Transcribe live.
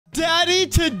Daddy,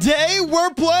 today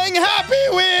we're playing Happy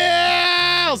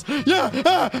Wheels!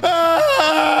 Yeah!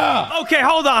 Okay,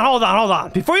 hold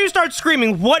on. Before you start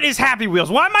screaming, what is Happy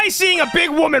Wheels? Why am I seeing a big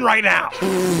woman right now?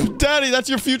 Daddy, that's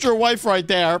your future wife right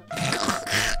there.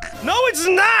 No, it's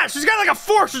not. She's got like a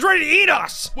fork. She's ready to eat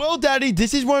us. Well, Daddy,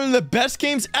 this is one of the best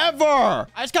games ever. I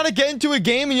just gotta get into a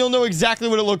game and you'll know exactly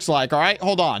what it looks like, all right?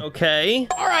 Hold on. Okay.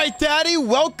 All right, Daddy,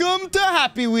 welcome to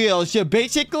Happy Wheels. So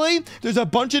basically, there's a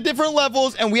bunch of different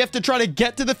levels and we have to try to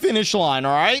get to the finish line,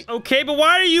 all right? Okay, but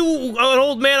why are you an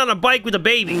old man on a bike with a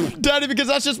baby? Daddy, because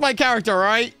that's just my character, all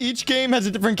right? Each game has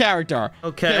a different character.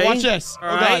 Okay. Watch this. All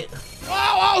right. God.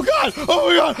 Oh, God. Oh,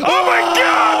 my God. Oh, my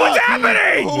God. What's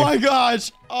happening? Oh, my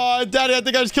gosh. Daddy, I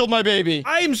think I just killed my baby.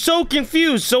 I am so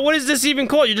confused. So what is this even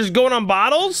called? You're just going on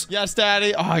bottles? Yes,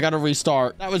 Daddy. Oh, I got to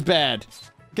restart. That was bad.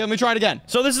 Okay, let me try it again.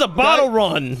 So this is a bottle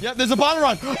run. Yep, there's a bottle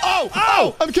run.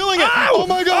 Oh, I'm killing it. Oh,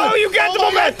 my God. Oh, you got the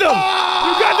momentum.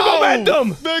 You got the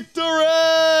momentum.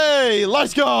 Victory.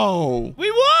 Let's go.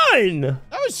 We won.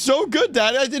 That was so good,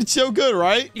 Daddy. I did so good,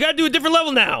 right? You got to do a different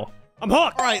level now. I'm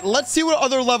hooked. All right, let's see what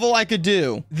other level I could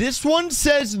do. This one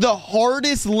says the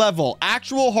hardest level,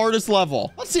 actual hardest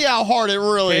level. Let's see how hard it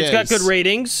really is. It's got good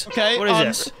ratings. Okay. What is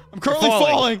this? I'm currently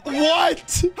falling.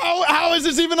 What? How is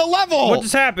this even a level? What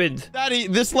just happened? Daddy,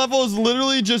 this level is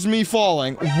literally just me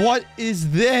falling. What is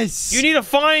this? You need to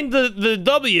find the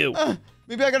W.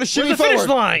 Maybe I gotta shimmy Where's the forward. finish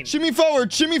line? Shimmy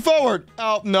forward. Shimmy forward.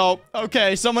 Oh, no.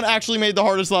 Okay, someone actually made the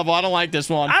hardest level. I don't like this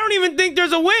one. I don't even think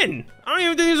there's a win. I don't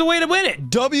even think there's a way to win it.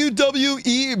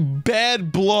 WWE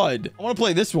Bad Blood. I want to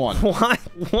play this one. What?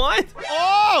 What?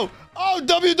 Oh,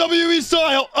 WWE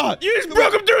style. You just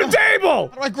broke him through the table.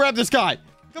 How do I grab this guy?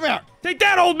 Come here. Take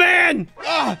that, old man.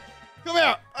 Come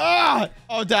here.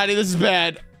 Oh, Daddy, this is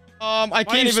bad. I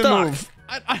can't even move.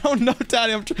 I don't know,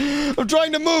 Daddy. I'm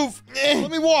trying to move. Let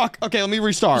me walk. Okay, let me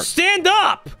restart. Stand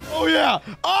up. Oh, yeah.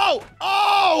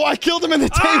 Oh, I killed him in the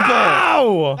table.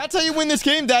 Ow! That's how you win this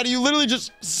game, Daddy. You literally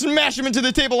just smash him into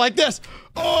the table like this.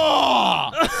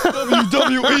 Oh,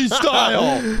 WWE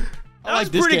style. That was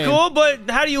pretty cool, but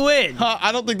how do you win?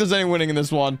 I don't think there's any winning in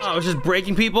this one. Oh, it's just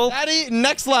breaking people? Daddy,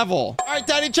 next level. All right,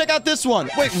 Daddy, check out this one.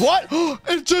 Wait, what?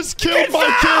 It just killed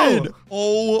my kid.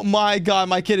 Oh, my God.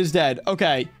 My kid is dead.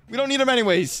 Okay. We don't need him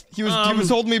anyways. He was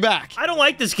holding me back. I don't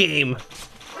like this game.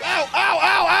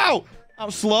 Ow.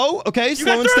 I'm slow. Okay,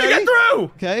 slow and steady. You got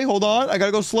through. Okay, hold on. I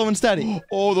gotta go slow and steady.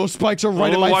 Oh, those spikes are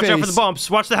right in my face. Watch out for the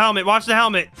bumps. Watch the helmet. Watch the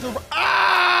helmet.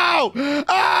 Ow!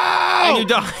 And you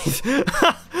died.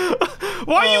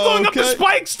 Why are you going up the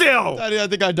spike still? Daddy, I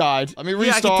think I died. Let me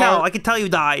restart. Yeah, I can tell you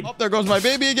died. Oh, there goes my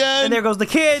baby again. And there goes the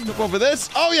kid. Look over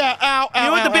this. Oh, yeah. Ow. You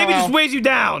know what? The baby just weighs you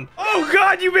down. Oh,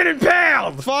 God, you've been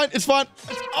impaled. It's fine. It's fine.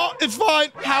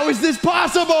 How is this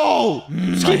possible?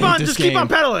 Just keep on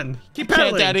pedaling. Keep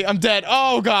pedaling. Daddy. I'm dead.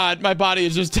 Oh, God. My body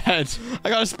is just dead. I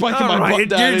got a spike in my butt,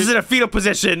 Daddy. You're just in a fetal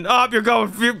position. Up, you're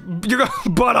going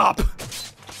butt up.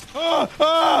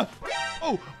 Oh,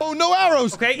 no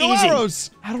arrows. Okay, no easy.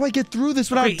 arrows. How do I get through this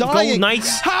without dying? Go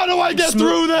nice. How do I get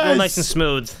through this? Go nice and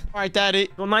smooth. All right, Daddy.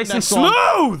 Go nice and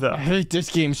smooth. I hate this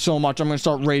game so much. I'm going to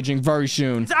start raging very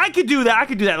soon. I could do that. I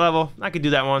could do that level. I could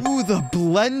do that one. Ooh, the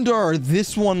blender.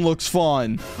 This one looks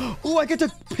fun. Ooh, I get to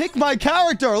pick my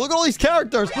character. Look at all these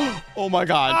characters. Oh, my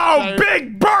God. Oh,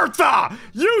 Big Bertha.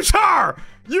 Use her.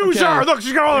 Use her. Look,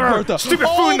 she's got all of her stupid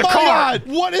food in the car. Oh, my God.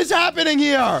 What is happening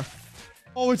here?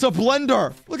 Oh, it's a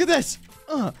blender. Look at this.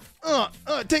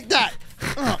 Take that.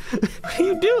 What are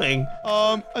you doing?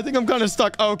 I think I'm kind of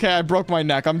stuck. Okay, I broke my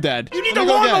neck. I'm dead. You need the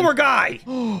lawnmower guy.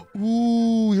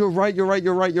 Ooh, you're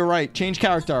right. Change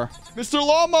character. Mr.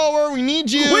 Lawnmower, we need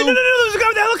you. Wait, no, there's a guy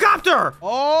with the helicopter.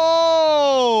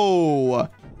 Oh,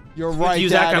 you're right,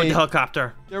 use Daddy. that guy with the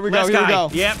helicopter. There we go, here we go.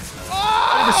 Yep.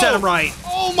 Oh! Set him right.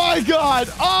 Oh, my God.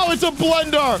 Oh, it's a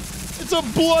blender. It's a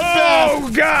bloodbath. Oh,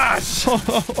 gosh.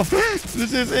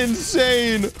 This is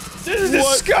insane. This is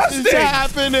disgusting. What is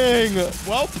happening?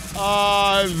 Well,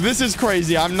 this is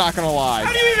crazy. I'm not going to lie.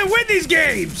 How do you even win these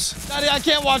games? Daddy, I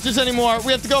can't watch this anymore.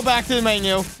 We have to go back to the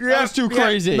menu. That was too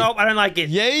crazy. Nope, I didn't like it.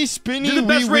 Yay, spinny This is the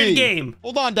best rated game.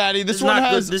 Hold on, Daddy. This one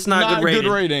has not good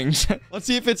ratings. Let's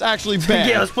see if it's actually bad.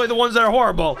 Yeah, let's play the ones that are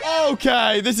horrible.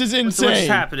 Okay, this is insane. What just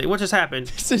happened? What just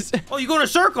happened? Oh, you go in a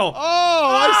circle. Oh,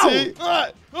 I see.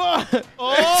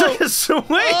 It's like a swing.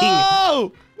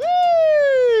 Oh!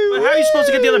 But how are you supposed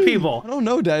to get the other people? I don't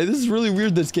know, Daddy. This is really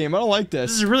weird, this game. I don't like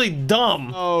this. This is really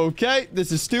dumb. Okay,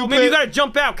 this is stupid. Oh, maybe you gotta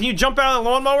jump out. Can you jump out of the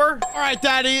lawnmower? All right,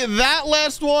 Daddy. That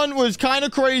last one was kind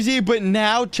of crazy, but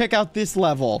now check out this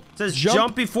level. It says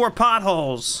jump before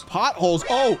potholes. Potholes?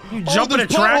 Oh. You jump in a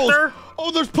tractor?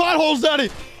 Oh, there's potholes, Daddy.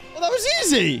 Oh, that was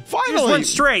easy. Finally. You just went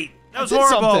straight. That was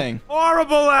horrible. Something.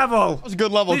 Horrible level. That was a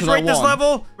good level. Please rate this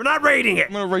level. We're not rating it.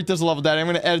 I'm gonna rate this level, Daddy. I'm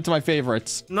gonna add it to my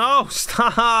favorites. No,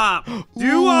 stop.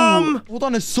 Hold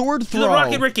on, a sword throw. Do the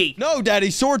Rocket Ricky. No, Daddy,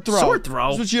 sword throw. Sword throw?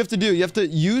 This is what you have to do. You have to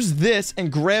use this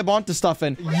and grab onto stuff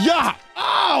and yeah.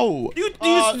 Ow! You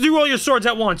just do all your swords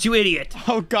at once, you idiot.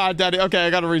 Oh God, Daddy. Okay, I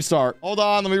gotta restart. Hold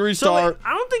on, let me restart. So,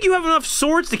 I don't think you have enough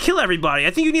swords to kill everybody.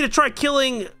 I think you need to try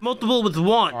killing multiple with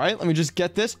one. All right, let me just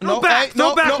get this. No, backwards.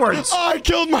 No. Oh, I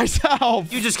killed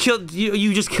myself. You just killed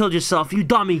yourself, you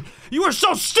dummy. You are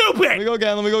so stupid. Let me go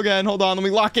again. Hold on, let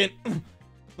me lock it.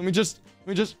 Let me just.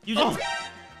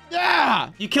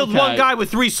 Yeah! You killed one guy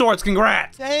with 3 swords.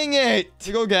 Congrats. Dang it. Let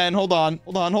me go again. Hold on.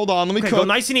 Let me cook. Go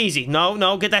nice and easy.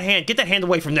 No, get that hand. Get that hand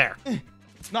away from there.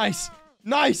 Nice.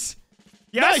 Yes?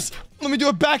 Nice. Let me do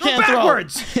a backhand throw.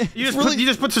 Backwards. You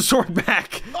just put the sword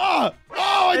back. I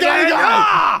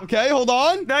got it. Okay, hold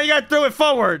on. Now you gotta throw it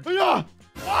forward. Yeah.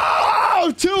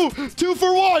 Oh, two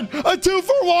for one. A 2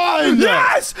 for 1.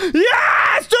 Yes. 2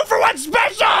 for 1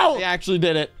 special. I actually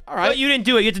did it. All right. But you didn't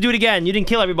do it. You have to do it again. You didn't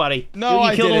kill everybody. No,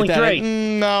 you killed only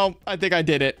 3. No, I think I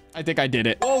did it.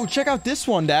 Oh, check out this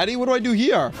one, Daddy. What do I do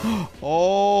here?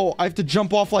 Oh, I have to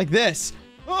jump off like this.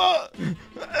 What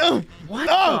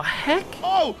the heck?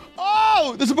 Oh!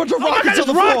 There's a bunch of rockets on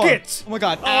the floor. Rockets! Oh my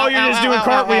God! Oh, you're just doing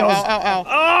cartwheels.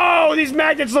 Oh, these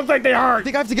magnets look like they hurt. I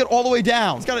think I have to get all the way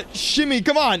down. It's gotta shimmy.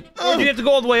 Come on. Or do you have to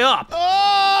go all the way up?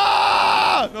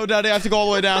 No, Daddy, I have to go all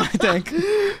the way down. I think.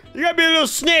 You gotta be a little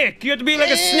snake. You have to be like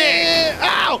a snake.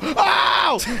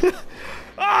 Ow!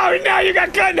 Oh, now you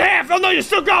got cut in half. Oh no, you're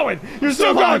still going. You're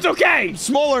still going. It's okay. I'm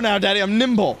smaller now, Daddy. I'm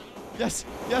nimble. Yes,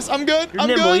 I'm good. You're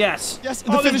nimble, good. Yes. Yes,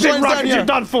 the finish line's down here. You're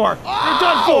done for. You're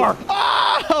done for.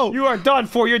 Oh! You are done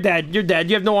for. You're dead. You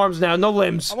have no arms now, no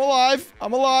limbs. I'm alive.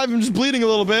 I'm just bleeding a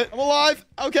little bit. I'm alive.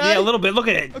 Okay. Yeah, a little bit. Look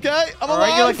at it. Okay, I'm alive.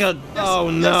 Right, you're like a... Yes, oh,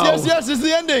 no. Yes, this is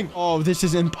the ending. Oh, this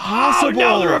is impossible.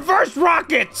 Oh, no, the reverse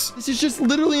rockets. This is just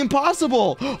literally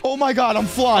impossible. Oh, my God, I'm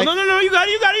flying. Oh, no, you got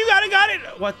it.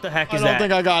 What the heck is that? I don't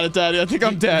think I got it, Daddy. I think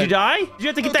I'm dead. Did you die? Did you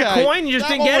have to get that coin? You just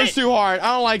didn't get it? That was too hard.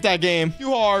 I don't like that game.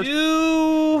 Too hard.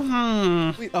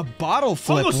 Wait, a bottle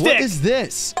flip. What is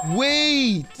this?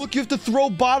 Wait. Look, you have to throw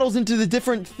bottles into the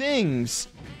different things.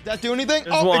 Did that do anything?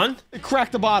 There's one. It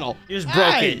cracked the bottle. You just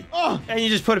broke it. And you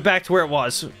just put it back to where it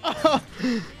was.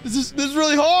 This is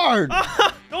really hard.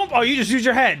 Oh, you just used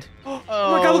your head. Oh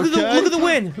my God, look at the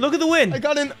win. Look at the win. I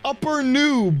got an upper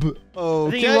noob. Okay.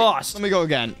 I think you lost. Let me go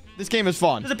again. This game is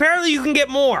fun. Because apparently you can get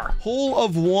more. Hole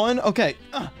of 1. Okay.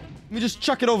 Let me just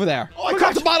chuck it over there. Oh, I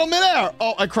caught the bottle midair.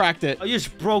 Oh, I cracked it. Oh, you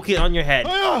just broke it on your head.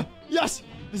 Yes.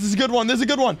 This is a good one.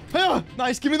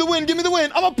 Nice. Give me the win.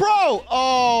 I'm a pro.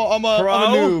 Oh, I'm a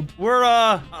noob. We're,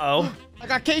 uh-oh. I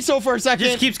got queso for a second.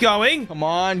 Just keeps going. Come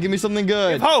on, give me something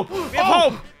good. We have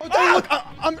hope. Oh, look,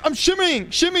 I'm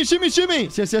shimmying. Shimmy.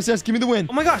 Yes. Give me the win.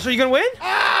 Oh my gosh, are you gonna win?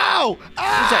 Ow! What's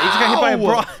that? You just got hit by a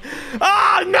bro.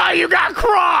 Oh no, you got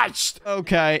crushed.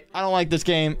 Okay, I don't like this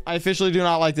game. I officially do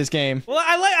not like this game. Well,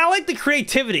 I like the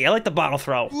creativity. I like the bottle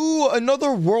throw. Ooh,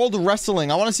 another world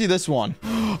wrestling. I want to see this one.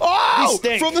 Oh,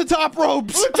 from the top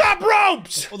ropes.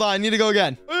 Hold on, I need to go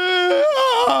again.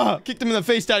 Kicked him in the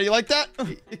face, Daddy. You like that?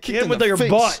 Kicked him with your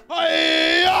butt.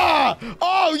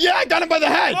 Oh, yeah, I got him by the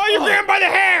head. Oh, you grabbed him by the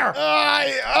hair.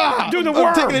 Doing the worm.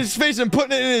 I'm taking his face and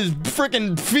putting it in his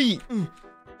freaking feet.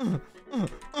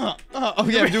 Oh,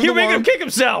 yeah, you're making him kick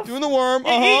himself. Doing the worm.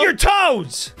 Eat your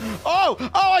toes. Oh,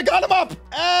 I got him up.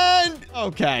 And,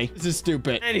 okay, this is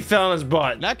stupid. And he fell on his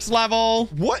butt. Next level.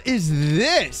 What is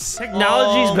this?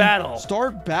 Technology's battle.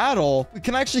 Start battle.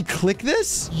 Can I actually click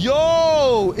this?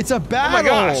 Yo, it's a battle. Oh my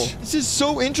gosh. This is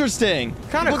so interesting.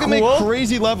 Kind of cool. People can make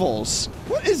crazy levels.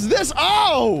 What is this?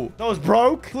 Oh! That was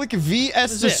broke. Click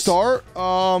VS to start.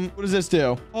 What does this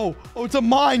do? Oh, it's a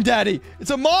mine, Daddy.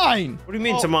 It's a mine. What do you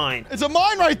mean it's a mine? It's a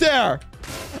mine right there.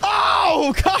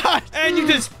 Oh, God. And you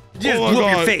just blew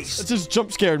your face. It just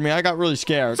jump scared me. I got really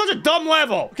scared. Such a dumb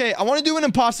level. Okay, I want to do an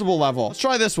impossible level. Let's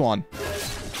try this one.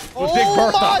 With Big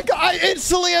Bertha. My God, I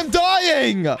instantly am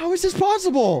dying. How is this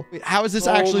possible? Wait, how is this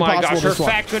actually possible? Oh my gosh, her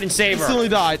fat couldn't save her.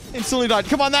 Instantly died.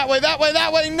 Come on, that way. No! Where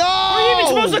are you even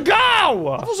supposed to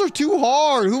go? Those are too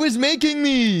hard. Who is making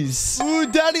these? Ooh,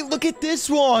 Daddy, look at this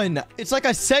one. It's like a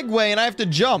Segway and I have to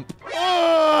jump.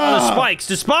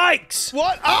 The spikes.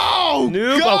 What? Oh,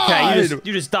 noob. God. Okay,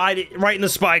 you just died right in the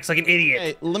spikes like an idiot.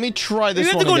 Hey, let me try this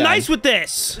one. You have to go again. nice with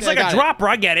this. It's like a dropper.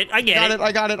 I get it. I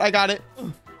got it.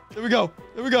 There we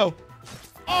go.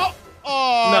 Oh,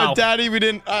 no. Daddy, I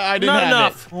didn't have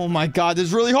enough. it. Oh my God, this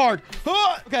is really hard.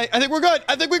 Okay, I think we're good.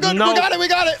 No. We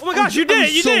got it. Oh my gosh, you did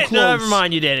it. No, never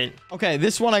mind, you didn't. Okay,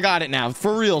 this one I got it now.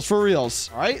 For reals.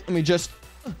 All right, let me just...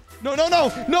 No, no,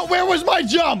 no. No, where was my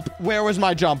jump? Where was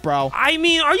my jump, bro? I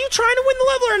mean, are you trying to win the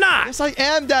level or not? Yes, I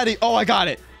am, Daddy. Oh, I got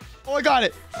it. Oh, I got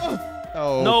it.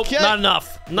 Oh, Nope, okay. not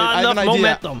enough. Not Wait, enough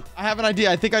momentum. I have an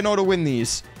idea. I think I know how to win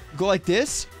these. Go like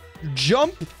this,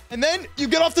 jump, and then you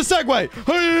get off the Segway.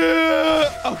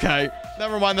 Okay,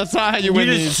 never mind. That's not how you win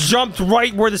these. You just jumped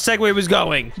right where the Segway was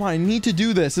going. Come on, I need to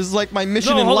do this. This is like my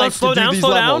mission in hold life on, slow to do down, these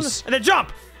slow levels. down, and then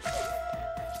jump. You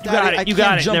Daddy, got it. You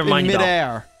got it. Jump Never mind. in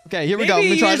midair. Okay, here we go. Let me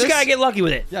Maybe try you this. just gotta get lucky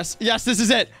with it. Yes, yes, this is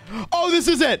it. Oh, this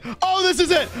is it. Oh, this is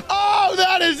it. Oh,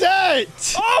 that is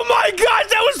it. Oh my gosh,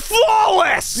 that was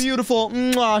flawless. Beautiful.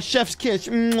 Mwah, chef's kiss.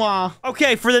 Mwah.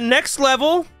 Okay, for the next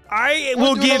level, I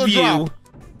will give you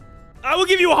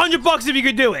 $100 if you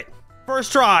could do it.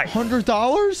 First try.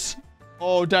 $100?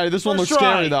 Oh, Daddy, this one looks First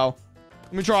try. scary though.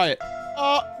 Let me try it.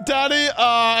 Daddy,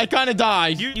 I kind of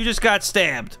died. You just got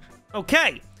stabbed.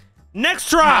 Okay. Next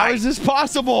try. How is this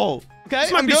possible? Okay,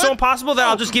 This might be so impossible that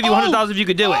I'll just give you $100 if you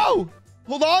could do it. Oh,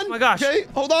 hold on. Oh my gosh. Okay,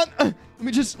 hold on. Let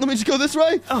me just go this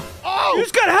way. Oh, You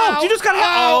just got help. You just got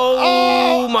help.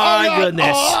 Oh my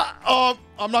goodness.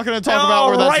 I'm not gonna talk about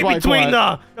where that right swipe between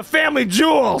went. the family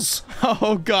jewels.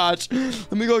 Oh gosh.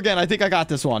 Let me go again. I think I got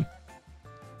this one.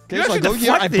 Okay, You so I actually go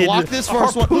here. I deflected block this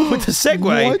first one with the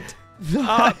Segway. What the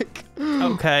heck?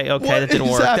 Okay, What that didn't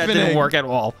is work. That happening? didn't work at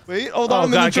all. Wait, hold on. Oh I'm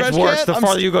in god, the it gets trash worse can. the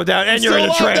farther you go down, and you're in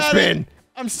the still alive, trash Daddy. bin.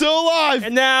 I'm still alive.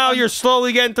 And now you're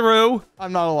slowly getting through.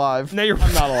 I'm not alive. Now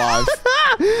I'm not alive.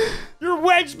 You're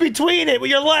wedged between it with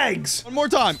your legs. One more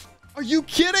time. Are you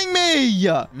kidding me?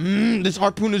 This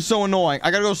harpoon is so annoying.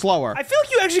 I gotta go slower. I feel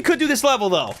like you actually could do this level,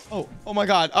 though. Oh my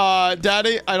god.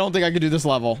 Daddy, I don't think I could do this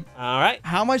level. All right.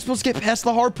 How am I supposed to get past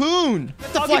the harpoon?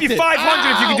 I'll give you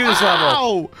 500 if you can do this level.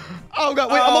 Ow! Oh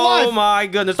god, wait, I'm alive. Oh my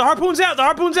goodness. The harpoon's out. The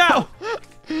harpoon's out.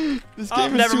 This game is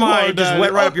never too mind. hard, It just Daddy.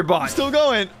 went right up your butt. I'm still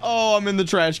going. Oh, I'm in the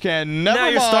trash can. Never Now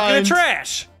mind. you're stuck in the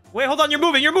trash. Wait, hold on. You're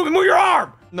moving. You're moving. Move your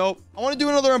arm. Nope. I want to do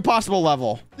another impossible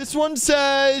level. This one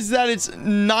says that it's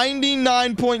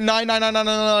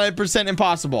 99.99999%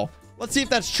 impossible. Let's see if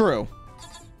that's true.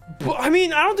 But, I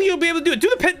mean, I don't think you'll be able to do it. Do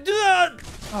the...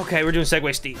 Okay, we're doing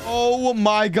Segway Steve. Oh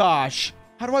my gosh.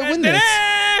 How do I win this?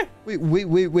 Wait,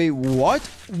 what?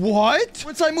 What?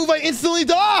 Once I move, I instantly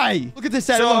die. Look at this,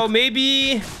 Daddy. So Look.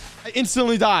 maybe... I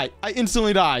instantly die.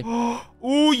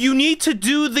 Ooh, you need to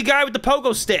do the guy with the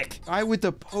pogo stick. Guy with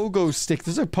the pogo stick.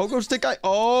 There's a pogo stick guy.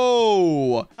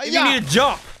 Oh. Maybe you need to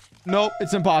jump. Nope,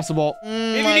 it's impossible.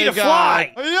 Maybe you need to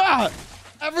fly. Yeah.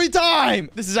 Every time.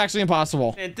 This is actually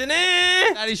impossible.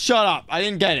 Daddy, shut up. I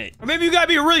didn't get it. Or maybe you gotta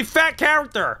be a really fat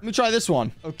character. Let me try this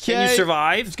one. Okay. Can you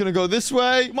survive? It's gonna go this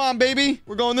way. Come on, baby.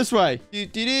 We're going this way. Where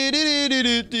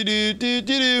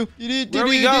are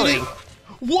we going?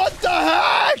 What the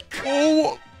heck?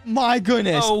 Oh my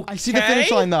goodness. I see the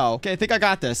finish line though. Okay, I think I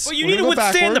got this. Well, you need to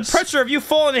withstand the pressure of you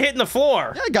falling and hitting the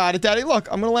floor. Yeah, I got it, Daddy. Look,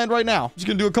 I'm gonna land right now. Just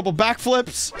gonna do a couple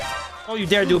backflips. Oh, you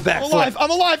dare do a backflip. I'm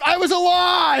alive. I was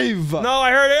alive. No, I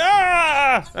heard it.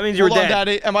 Ah! That means you were dead. Hold on,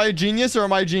 Daddy. Am I a genius or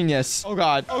am I a genius? Oh,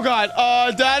 God. Oh, God.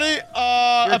 Daddy,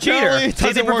 you're a cheater.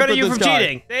 They prevented you from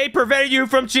cheating. They prevented you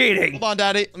from cheating. Hold on,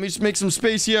 Daddy. Let me just make some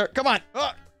space here. Come on.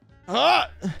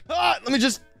 Let me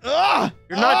just... You're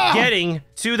not getting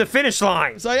to the finish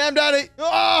line. Yes, I am, Daddy.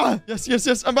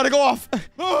 Yes. I'm about to go off.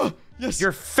 Yes.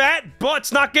 Your fat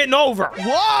butt's not getting over.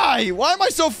 Why? Why am I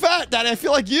so fat, Daddy? I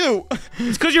feel like you.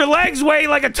 It's because your legs weigh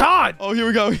like a ton. Oh, here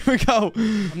we go.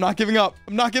 I'm not giving up.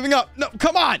 No,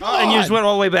 come on. And you just went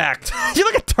all the way back. You're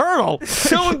like a turtle.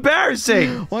 So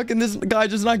embarrassing. Why can this guy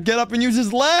just not get up and use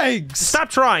his legs? Stop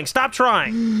trying.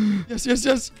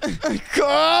 Yes.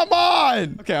 Come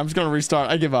on. Okay, I'm just going to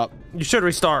restart. I give up. You should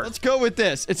restart. Let's go with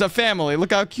this. It's a family.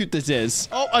 Look how cute this is.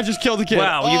 Oh, I just killed a kid.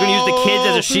 Wow, you're gonna use the kids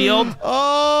as a shield?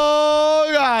 Oh,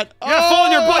 God. You gotta fall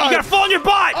on your butt. You gotta fall on your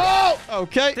butt. Oh,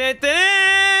 okay.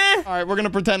 Da-da-da. All right, we're gonna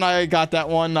pretend I got that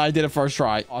one. I did it first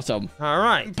try. Awesome. All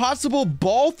right. Impossible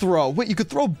ball throw. Wait, you could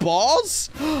throw balls?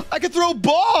 I could throw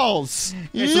balls.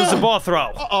 Okay, so it's a ball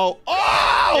throw. Uh-oh.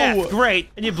 Oh! Yeah, great.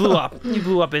 And you blew up. You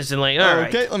blew up instantly. All right.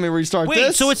 Okay, let me restart this.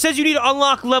 Wait, so it says you need to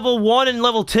unlock level 1 and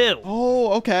level 2.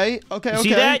 Oh, okay. You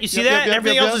see that? You see that?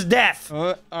 Everything else is death.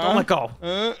 Don't let go.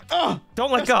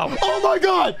 Don't let go. Oh my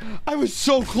God! I was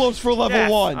so close for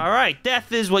level 1. All right,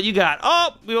 death is what you got.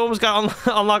 Oh, we almost got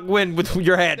unlock win with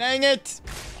your head. Dang it!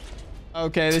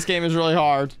 Okay, this game is really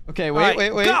hard. Okay, wait.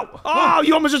 Go! Oh,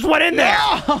 you almost just went in there.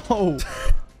 No!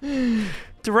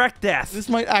 Direct death. This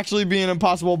might actually be an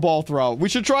impossible ball throw. We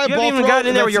should try a ball throw. You haven't even gotten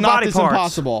in there with your body parts.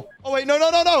 Impossible. Oh, wait. No.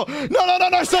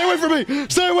 Stay away from me.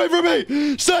 Stay away from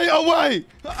me. Stay away.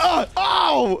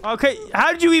 Ow. Okay,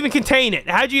 how did you even contain it?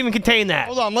 How did you even contain that?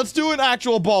 Hold on. Let's do an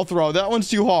actual ball throw. That one's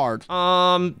too hard.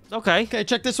 Okay. Okay,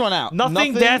 check this one out.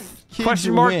 Nothing death,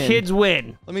 question mark, kids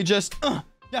win. Let me just,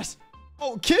 yes.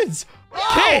 Oh, kids.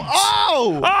 Kids!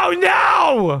 Oh! Oh,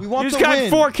 no! We want you just the got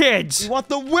win. 4 kids. We want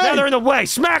the win. Now they're in the way.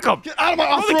 Smack them. Get out of my...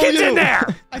 I'll throw throw the kids you. in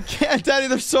there. I can't, Daddy.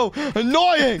 They're so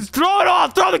annoying. Just throw it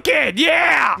off. Throw the kid.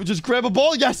 Yeah. We just grab a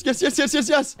ball. Yes. And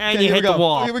okay, you hit the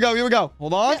wall. Oh, here we go.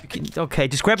 Hold on. Okay,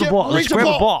 just grab a ball. Let's grab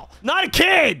a ball. Not a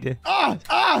kid. Okay,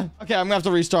 I'm gonna have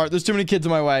to restart. There's too many kids in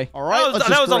my way. All right.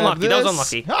 That was unlucky. That was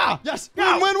unlucky. Yes.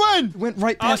 Win. Went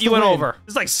right past you went over.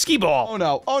 It's like skee ball.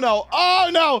 Oh no.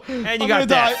 And you got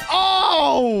die.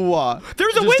 Oh.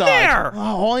 There's a win there. Oh,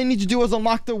 all I need to do is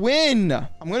unlock the win.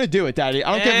 I'm gonna do it, Daddy.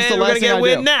 I don't care if it's the we're last gonna thing get I a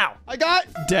win do. now. I got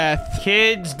death.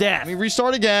 Kids death. Let me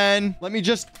restart again. Let me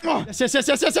just. Yes. I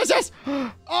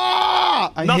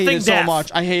Nothing hate it so death.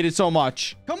 much. I hate it so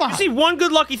much. Come on. You see one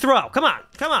good lucky throw. Come on.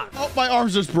 Oh, my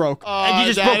arms just broke. And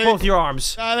you just broke both your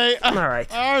arms. Daddy. All right.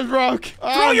 My arms broke.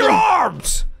 Throw your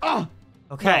arms.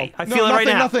 Okay, I feel it right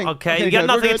now. Nothing. Okay, you got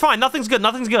nothing. It's fine. Nothing's good.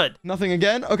 Nothing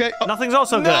again? Okay. Nothing's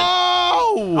also good.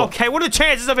 No! Okay, what are the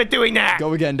chances of it doing that?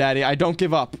 Go again, Daddy. I don't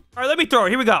give up. All right, let me throw it.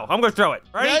 Here we go. I'm gonna throw it.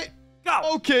 Ready? Okay. Go.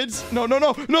 Oh, kids. No. No, I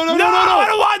don't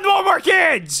want no more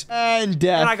kids. And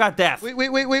death. And I got death. Wait.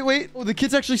 Oh, the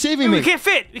kid's actually saving me. We can't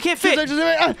fit.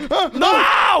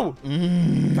 No!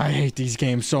 I hate these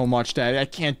games so much, Daddy. I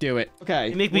can't do it. Okay.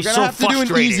 You make me we're gonna so have to do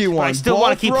an easy frustrated, but one. I still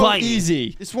want to keep playing.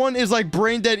 Easy. This one is like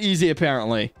brain dead easy,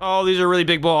 apparently. Oh, these are really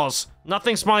big balls.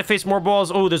 Nothing, smiley face, more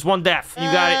balls. Oh, there's one death. You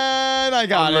got it. And I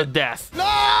got it. Death.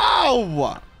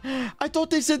 No! I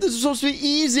thought they said this was supposed to be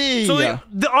easy. So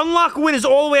the unlock win is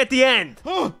all the way at the end.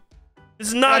 This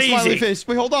is not easy. Smiley face.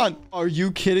 Wait, hold on. Are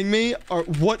you kidding me? Or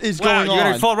what is going on? You're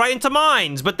gonna fall right into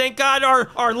mines. But thank God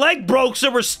our leg broke,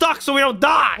 so we're stuck, so we don't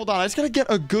die. Hold on. I just gotta get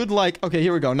a good Okay,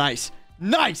 here we go. Nice.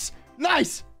 No.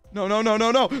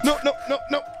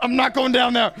 I'm not going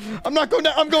down there. I'm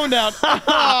going down.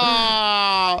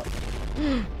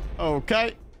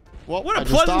 Okay. Well, what a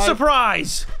pleasant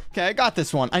surprise. Okay, I got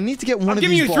this one. I need to get one of these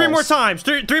I'm giving you balls. 3 more times.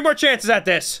 Three more chances at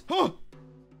this. Oh,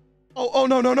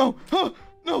 no. No.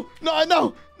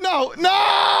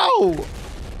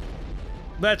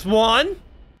 That's 1.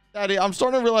 Daddy, I'm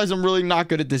starting to realize I'm really not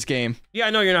good at this game. Yeah, I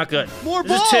know you're not good. More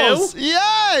this balls. Is 2.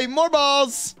 Yay, more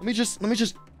balls. Let me just.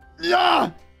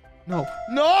 Yeah. No.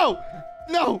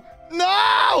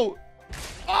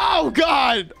 Oh,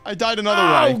 God. I died another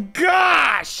way. Oh,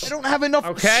 gosh. I don't have enough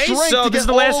strength to so get this is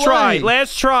the all last try. way.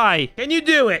 Last try. Can you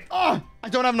do it? I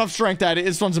don't have enough strength, Daddy.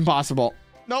 This one's impossible.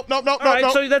 Nope. All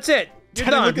right, so that's it. You're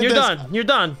done. You're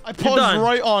done. I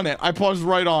paused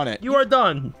right on it. You are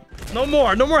done. No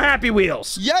more Happy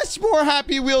Wheels. Yes, more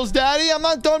Happy Wheels, Daddy. I'm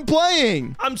not done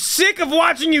playing. I'm sick of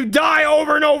watching you die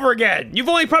over and over again. You've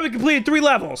only probably completed 3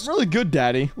 levels. Really good,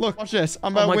 Daddy. Look, watch this.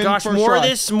 I'm about to win first try. More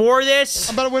of this.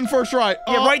 I'm about to win first try.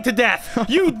 Yeah, right to death.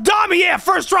 You dummy. Yeah,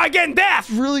 first try getting death.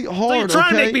 It's really hard, so you're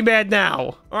trying to make me mad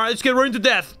now. All right, let's get right into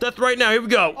death. Death right now. Here we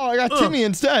go. Oh, I got Timmy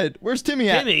instead. Where's Timmy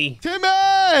at? Timmy.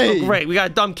 Oh, great. We got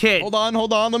a dumb kid. Hold on.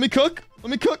 Let me cook.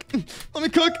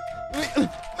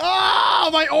 Ah,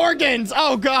 my organs.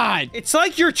 Oh, God. It's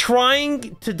like you're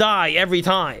trying to die every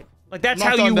time. Like, that's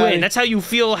how you win. That's how you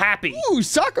feel happy. Ooh,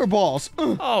 soccer balls.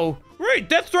 Oh, great.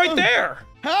 Death's right there.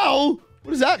 Hell?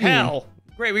 What does that mean? Hell.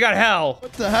 Great, we got hell.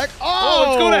 What the heck? Oh,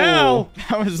 let's go to hell.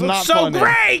 That was not so fun.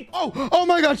 Great. Oh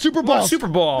my God, Super Ball. Super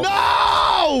Ball.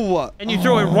 No! And you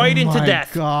throw it right into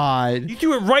death. Oh my God. You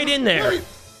threw it right in there. Wait,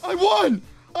 I won.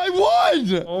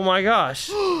 Oh my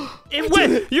gosh. It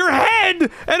went. Your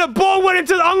head and a ball went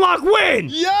into the unlock win.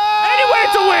 Yeah! And it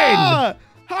went to win.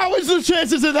 How is the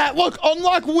chances of that? Look,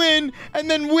 unlock win and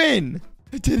then win.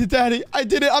 I did it, Daddy. I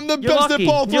did it. I'm the best at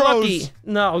ball throws. You're lucky.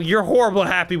 No, you're horrible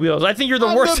at Happy Wheels. I think you're the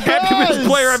worst Happy Wheels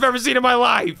player I've ever seen in my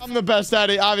life. I'm the best,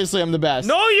 Daddy. Obviously, I'm the best.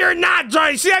 No, you're not,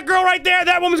 Johnny. See that girl right there?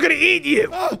 That woman's gonna eat you.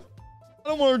 I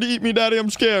don't want her to eat me, Daddy. I'm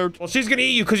scared. Well, she's gonna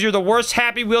eat you because you're the worst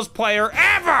Happy Wheels player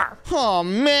ever. Oh,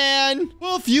 man.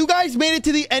 Well, if you guys made it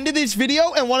to the end of this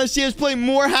video and want to see us play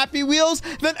more Happy Wheels,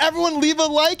 then everyone leave a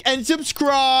like and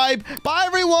subscribe. Bye,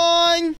 everyone.